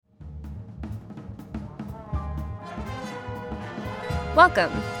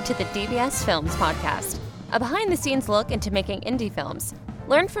Welcome to the DBS Films Podcast, a behind-the-scenes look into making indie films.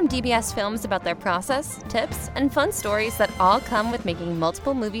 Learn from DBS Films about their process, tips, and fun stories that all come with making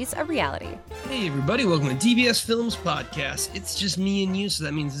multiple movies a reality. Hey everybody, welcome to DBS Films Podcast. It's just me and you, so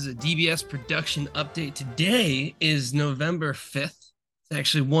that means this is a DBS production update. Today is November 5th. It's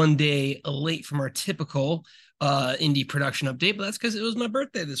actually one day late from our typical indie production update, but that's because it was my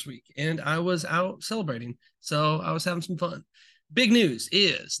birthday this week, and I was out celebrating, so I was having some fun. Big news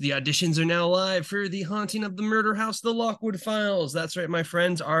is the auditions are now live for The Haunting of the Murder House, The Lockwood Files. That's right, my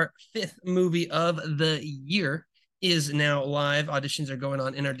friends. Our fifth movie of the year is now live. Auditions are going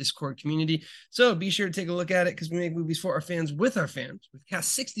on in our Discord community, so be sure to take a look at it because we make movies for our fans with our fans. We've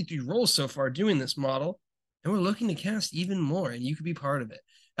cast 63 roles so far doing this model, and we're looking to cast even more, and you could be part of it.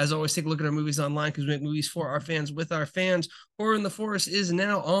 As always, take a look at our movies online because we make movies for our fans with our fans. Horror in the Forest is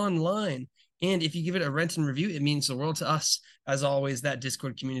now online. And if you give it a rent and review, it means the world to us. As always, that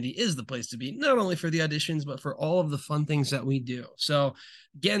Discord community is the place to be, not only for the auditions, but for all of the fun things that we do. So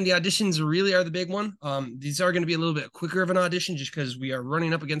again, the auditions really are the big one. These are going to be a little bit quicker of an audition just because we are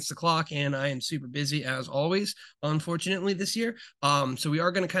running up against the clock and I am super busy as always, unfortunately this year. So we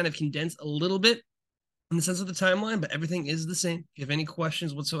are going to kind of condense a little bit in the sense of the timeline, but everything is the same. If you have any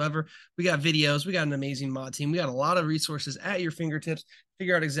questions whatsoever, we got videos, we got an amazing mod team, we got a lot of resources at your fingertips.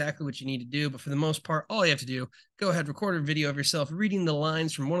 Figure out exactly what you need to do, but for the most part, all you have to do, go ahead, record a video of yourself reading the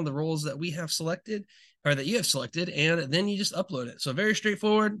lines from one of the roles that we have selected, or that you have selected, and then you just upload it. So very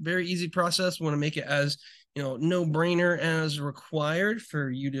straightforward, very easy process. We want to make it as, no-brainer as required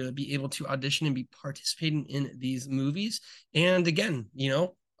for you to be able to audition and be participating in these movies. And again,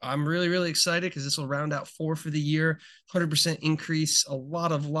 I'm really, really excited because this will round out 4 for the year, 100% increase, a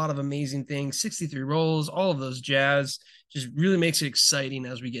lot of amazing things, 63 roles, all of those jazz, just really makes it exciting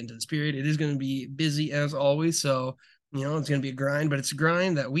as we get into this period. It is going to be busy as always, so, it's going to be a grind, but it's a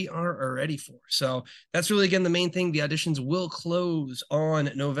grind that we are ready for. So that's really, again, the main thing. The auditions will close on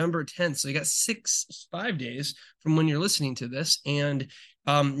November 10th, so you got 5 days from when you're listening to this, and,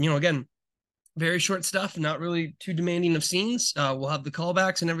 again, very short stuff, not really too demanding of scenes. We'll have the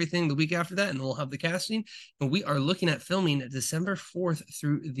callbacks and everything the week after that, and we'll have the casting. And we are looking at filming December 4th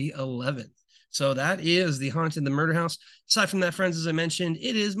through the 11th. So that is The Haunted the Murder House. Aside from that, friends, as I mentioned,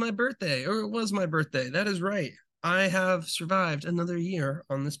 it is my birthday, or it was my birthday. That is right. I have survived another year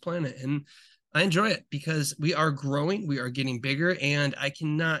on this planet, and I enjoy it because we are growing, we are getting bigger, and I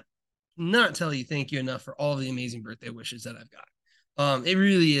cannot not tell you thank you enough for all the amazing birthday wishes that I've got. It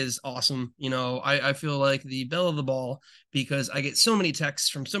really is awesome. I feel like the belle of the ball because I get so many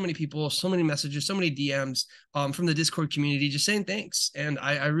texts from so many people, so many messages, so many DMs from the Discord community just saying thanks. And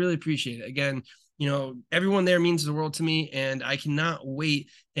I really appreciate it. Again, everyone there means the world to me, and I cannot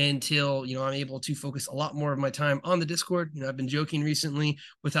wait until, I'm able to focus a lot more of my time on the Discord. I've been joking recently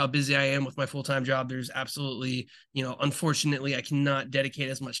with how busy I am with my full-time job. There's absolutely, unfortunately, I cannot dedicate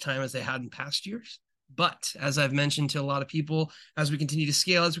as much time as I had in past years. But as I've mentioned to a lot of people, as we continue to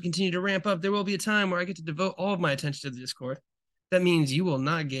scale, as we continue to ramp up, there will be a time where I get to devote all of my attention to the Discord. That means you will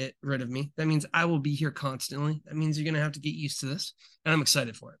not get rid of me. That means I will be here constantly. That means you're going to have to get used to this. And I'm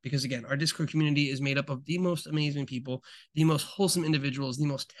excited for it because, again, our Discord community is made up of the most amazing people, the most wholesome individuals, the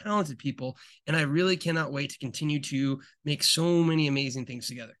most talented people. And I really cannot wait to continue to make so many amazing things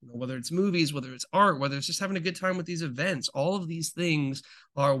together. Whether it's movies, whether it's art, whether it's just having a good time with these events, all of these things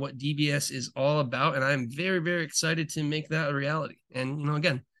are what DBS is all about. And I'm very, very excited to make that a reality. And,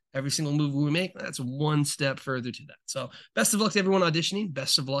 again, every single move we make, that's one step further to that. So best of luck to everyone auditioning.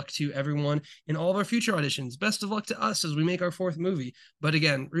 Best of luck to everyone in all of our future auditions. Best of luck to us as we make our 4th movie. But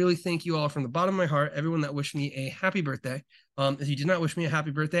again, really thank you all from the bottom of my heart, everyone that wished me a happy birthday. If you did not wish me a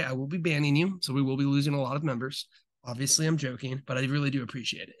happy birthday, I will be banning you. So we will be losing a lot of members. Obviously, I'm joking, but I really do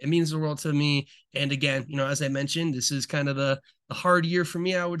appreciate it. It means the world to me. And again, as I mentioned, this is kind of the hard year for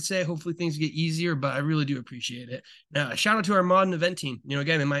me, I would say. Hopefully things get easier, but I really do appreciate it. Now, a shout out to our mod and event team.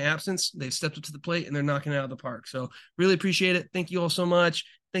 Again, in my absence, they've stepped up to the plate and they're knocking it out of the park. So really appreciate it. Thank you all so much.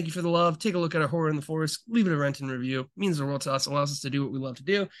 Thank you for the love. Take a look at our Horror in the Forest. Leave it a rent and review. It means the world to us. Allows us to do what we love to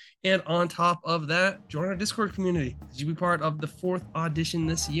do. And on top of that, join our Discord community. You'll be part of the 4th audition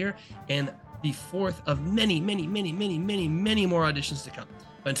this year and the 4th of many, many, many, many, many, many more auditions to come.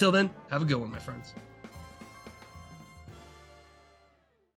 But until then, have a good one, my friends.